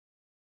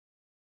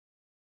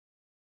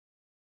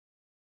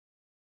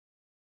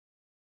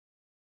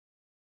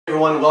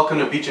Everyone, welcome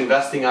to Beach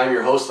Investing. I'm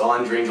your host,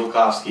 Andrei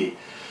Angelkovski.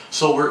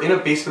 So we're in a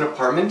basement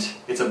apartment.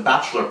 It's a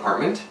bachelor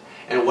apartment,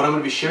 and what I'm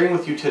going to be sharing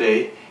with you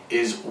today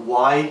is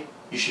why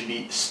you should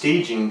be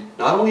staging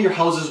not only your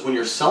houses when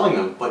you're selling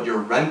them, but your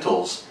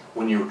rentals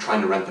when you're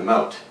trying to rent them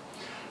out.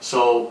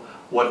 So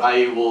what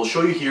I will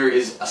show you here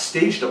is a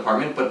staged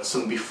apartment, but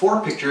some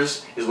before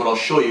pictures is what I'll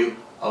show you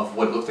of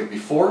what it looks like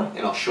before, and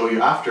I'll show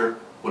you after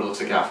what it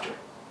looks like after.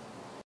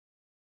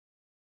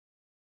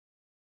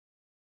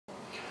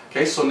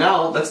 Okay, so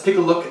now let's take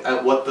a look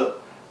at what the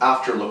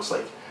after looks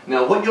like.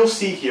 Now what you'll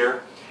see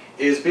here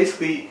is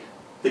basically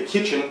the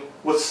kitchen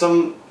with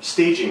some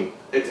staging.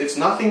 It's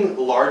nothing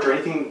large or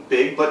anything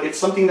big, but it's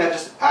something that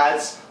just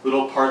adds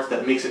little parts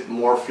that makes it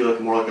feel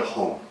more like a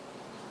home.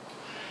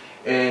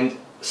 And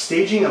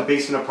staging a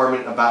basement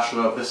apartment, a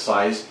bachelor of this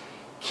size,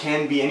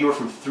 can be anywhere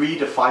from $300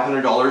 to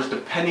 $500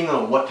 depending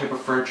on what type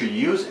of furniture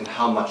you use and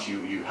how much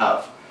you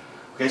have.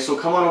 Okay, so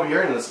come on over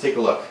here and let's take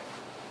a look.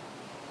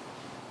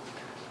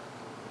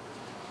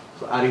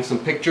 So adding some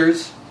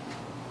pictures.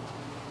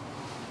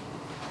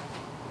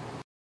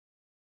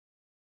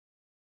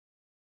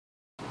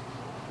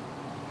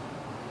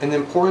 And the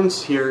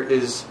importance here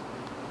is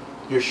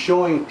you're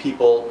showing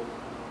people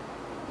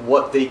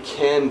what they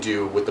can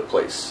do with the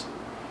place.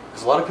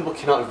 Because a lot of people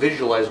cannot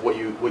visualize what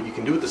you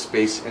can do with the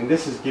space, and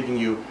this is giving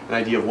you an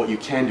idea of what you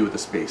can do with the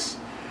space.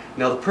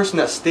 Now the person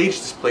that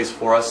staged this place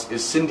for us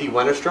is Cindy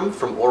Wennerstrom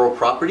from Oro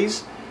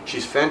Properties.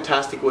 She's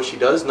fantastic at what she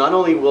does. Not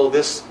only will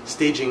this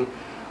staging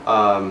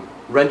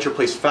rent your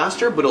place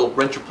faster, but it'll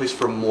rent your place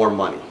for more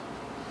money.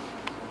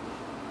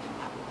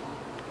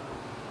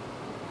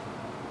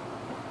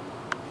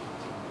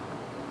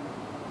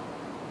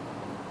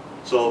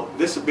 So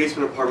this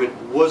basement apartment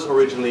was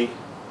originally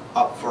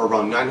up for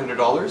around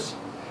 $900,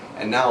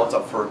 and now it's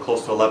up for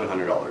close to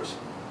 $1,100.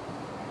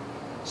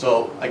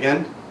 So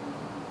again,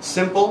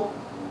 simple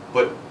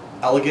but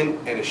elegant,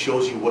 and it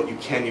shows you what you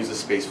can use the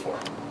space for.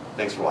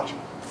 Thanks for watching.